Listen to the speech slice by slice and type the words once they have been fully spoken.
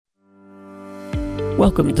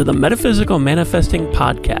Welcome to the Metaphysical Manifesting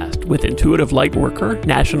Podcast with intuitive lightworker,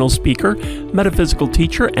 national speaker, metaphysical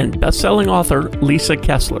teacher, and best-selling author Lisa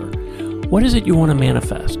Kessler. What is it you want to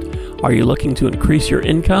manifest? Are you looking to increase your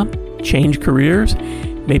income, change careers?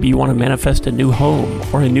 Maybe you want to manifest a new home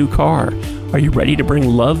or a new car. Are you ready to bring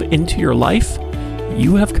love into your life?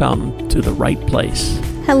 You have come to the right place.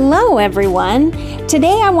 Hello, everyone.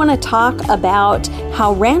 Today I want to talk about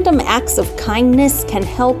how random acts of kindness can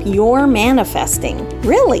help your manifesting.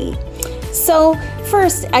 Really? So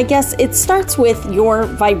first, I guess it starts with your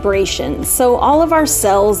vibration. So all of our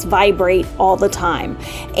cells vibrate all the time.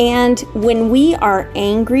 And when we are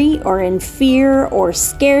angry or in fear or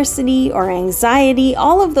scarcity or anxiety,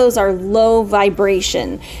 all of those are low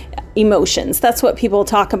vibration emotions. That's what people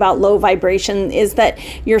talk about, low vibration, is that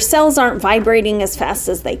your cells aren't vibrating as fast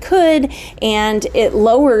as they could, and it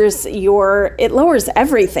lowers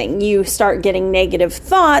everything. You start getting negative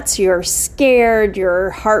thoughts, you're scared,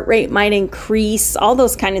 your heart rate might increase, all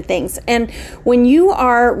those kind of things. And when you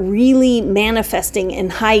are really manifesting in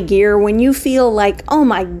high gear, when you feel like, oh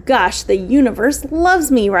my gosh, the universe loves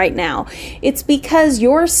me right now, it's because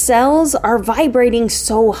your cells are vibrating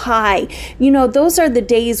so high. You know, those are the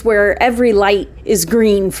days where every light is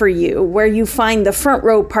green for you, where you find the front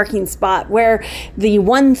row parking spot, where the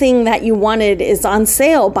one thing that you wanted is on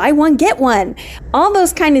sale, buy one, get one. All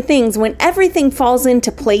those kind of things, when everything falls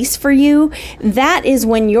into place for you, that is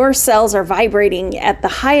when your cells are vibrating at the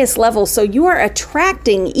highest level, so you are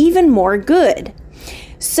attracting even more good.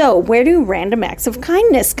 So where do random acts of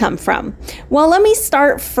kindness come from? Well, let me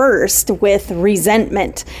start first with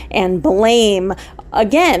resentment and blame.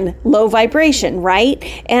 Again, low vibration, right?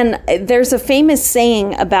 And there's a famous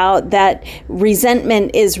saying about that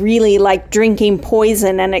resentment is really like drinking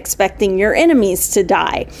poison and expecting your enemies to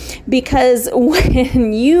die. Because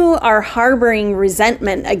when you are harboring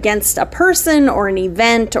resentment against a person or an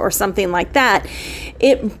event or something like that,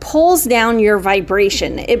 it pulls down your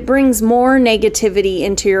vibration. It brings more negativity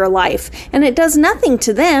into your life. And it does nothing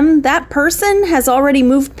to them. That person has already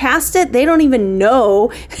moved past it. They don't even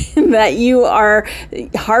know that you are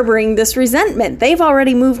harboring this resentment. They've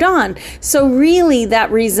already moved on. So really,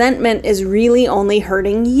 that resentment is really only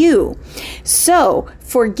hurting you. So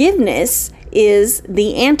forgiveness is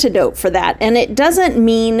the antidote for that. And it doesn't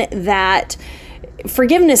mean that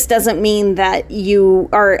forgiveness doesn't mean that you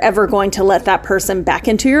are ever going to let that person back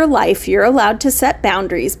into your life. You're allowed to set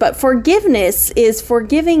boundaries, but forgiveness is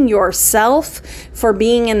forgiving yourself for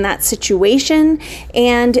being in that situation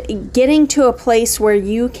and getting to a place where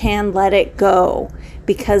you can let it go,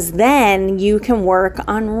 because then you can work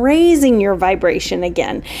on raising your vibration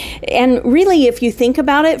again. And really, if you think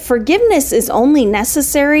about it, forgiveness is only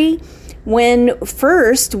necessary when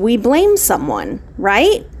first we blame someone,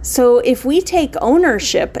 right? So if we take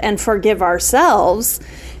ownership and forgive ourselves,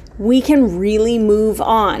 we can really move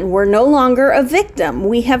on. We're no longer a victim.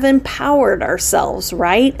 We have empowered ourselves,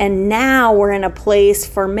 right? And now we're in a place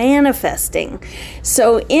for manifesting.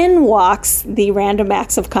 So in walks the random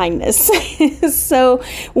acts of kindness. So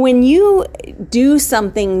when you do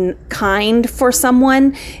something kind for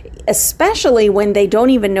someone, especially when they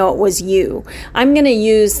don't even know it was you. I'm going to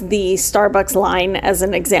use the Starbucks line as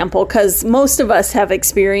an example because most of us have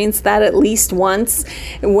experienced that at least once,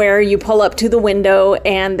 where you pull up to the window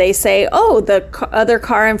and they say, oh, the other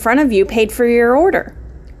car in front of you paid for your order.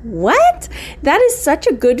 What? That is such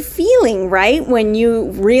a good feeling, right? When you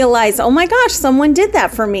realize, oh my gosh, someone did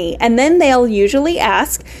that for me. And then they'll usually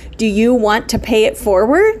ask, do you want to pay it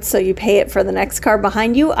forward? So you pay it for the next car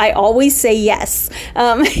behind you. I always say yes.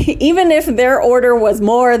 Even if their order was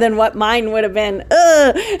more than what mine would have been.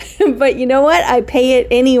 But you know what? I pay it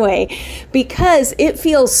anyway because it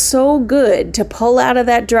feels so good to pull out of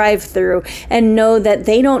that drive-thru and know that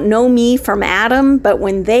they don't know me from Adam, but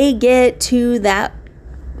when they get to that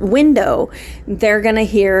window, they're going to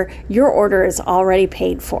hear your order is already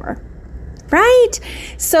paid for. Right?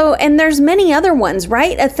 So, and there's many other ones.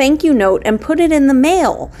 Write a thank you note and put it in the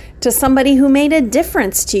mail to somebody who made a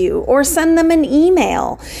difference to you, or send them an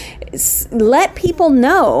email. Let people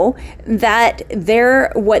know that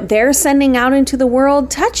what they're sending out into the world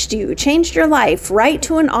touched you, changed your life. Write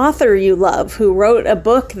to an author you love who wrote a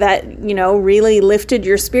book that, really lifted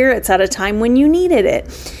your spirits at a time when you needed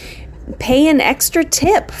it. Pay an extra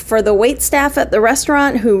tip for the waitstaff at the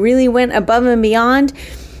restaurant who really went above and beyond.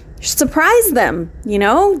 Surprise them,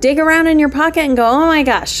 dig around in your pocket and go, oh my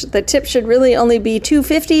gosh, the tip should really only be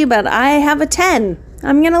 $2.50, but I have a 10.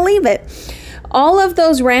 I'm going to leave it. All of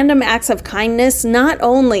those random acts of kindness, not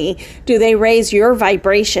only do they raise your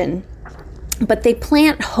vibration, but they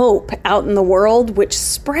plant hope out in the world, which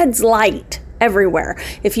spreads light. everywhere.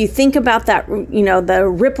 If you think about that, the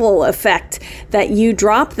ripple effect that you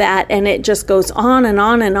drop that and it just goes on and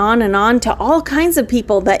on and on and on to all kinds of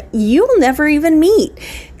people that you'll never even meet,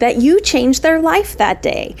 that you changed their life that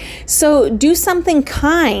day. So do something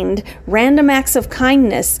kind, random acts of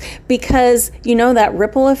kindness, because that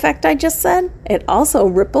ripple effect I just said, it also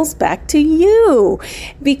ripples back to you.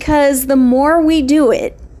 Because the more we do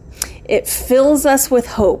it, it fills us with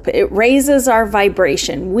hope. It raises our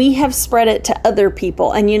vibration. We have spread it to other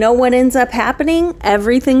people. And you know what ends up happening?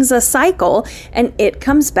 Everything's a cycle and it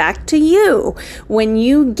comes back to you. When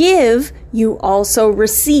you give, you also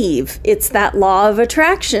receive. It's that law of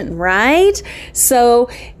attraction, right? So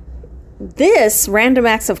this random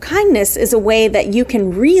acts of kindness is a way that you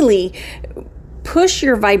can really push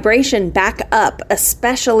your vibration back up,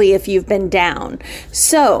 especially if you've been down.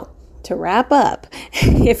 So to wrap up,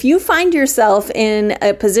 if you find yourself in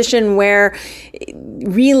a position where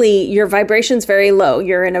really your vibration's very low,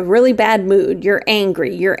 you're in a really bad mood, you're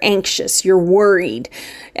angry, you're anxious, you're worried,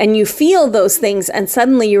 and you feel those things, and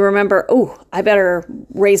suddenly you remember, oh, I better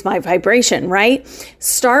raise my vibration, right?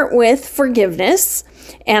 Start with forgiveness.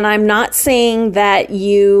 And I'm not saying that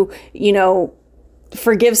you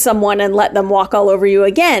forgive someone and let them walk all over you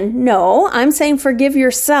again. No, I'm saying forgive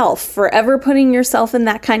yourself for ever putting yourself in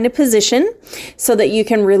that kind of position so that you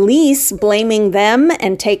can release blaming them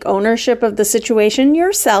and take ownership of the situation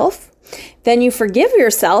yourself. Then you forgive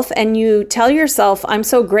yourself and you tell yourself, I'm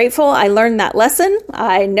so grateful I learned that lesson.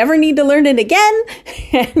 I never need to learn it again.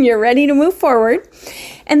 And you're ready to move forward.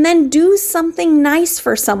 And then do something nice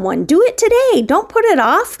for someone. Do it today. Don't put it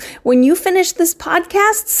off. When you finish this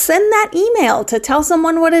podcast, send that email to tell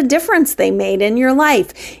someone what a difference they made in your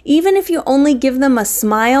life. Even if you only give them a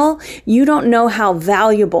smile, you don't know how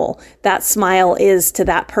valuable that smile is to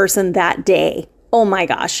that person that day. Oh my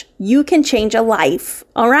gosh, you can change a life.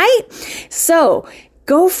 All right? So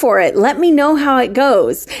go for it. Let me know how it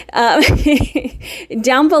goes.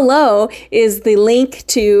 Down below is the link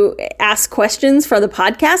to ask questions for the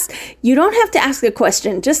podcast. You don't have to ask a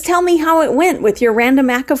question. Just tell me how it went with your random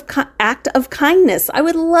act of kindness. I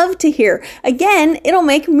would love to hear. Again, it'll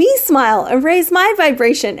make me smile and raise my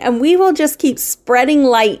vibration, and we will just keep spreading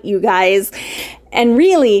light, you guys. And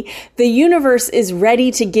really, the universe is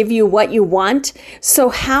ready to give you what you want. So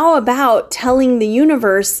how about telling the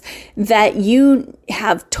universe that you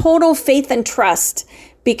have total faith and trust?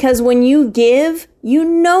 Because when you give, you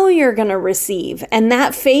know you're going to receive. And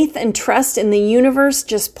that faith and trust in the universe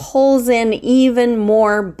just pulls in even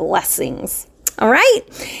more blessings. All right.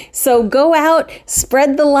 So go out,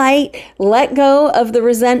 spread the light, let go of the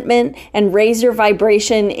resentment, and raise your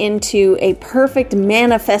vibration into a perfect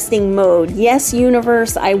manifesting mode. Yes,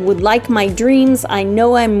 universe, I would like my dreams. I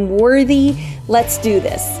know I'm worthy. Let's do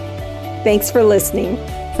this. Thanks for listening.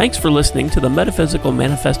 Thanks for listening to the Metaphysical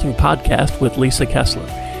Manifesting Podcast with Lisa Kessler.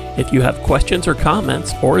 If you have questions or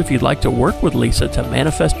comments, or if you'd like to work with Lisa to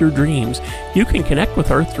manifest your dreams, you can connect with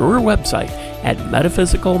her through her website at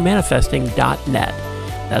metaphysicalmanifesting.net.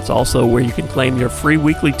 That's also where you can claim your free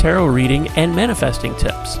weekly tarot reading and manifesting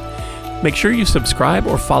tips. Make sure you subscribe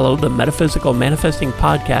or follow the Metaphysical Manifesting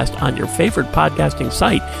Podcast on your favorite podcasting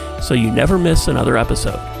site so you never miss another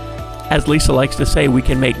episode. As Lisa likes to say, we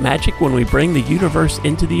can make magic when we bring the universe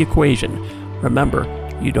into the equation. Remember,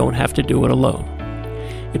 you don't have to do it alone.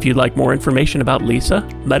 If you'd like more information about Lisa,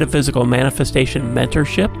 Metaphysical Manifestation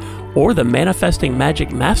Mentorship, or the Manifesting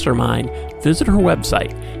Magic Mastermind, visit her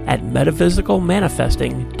website at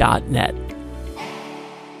metaphysicalmanifesting.net.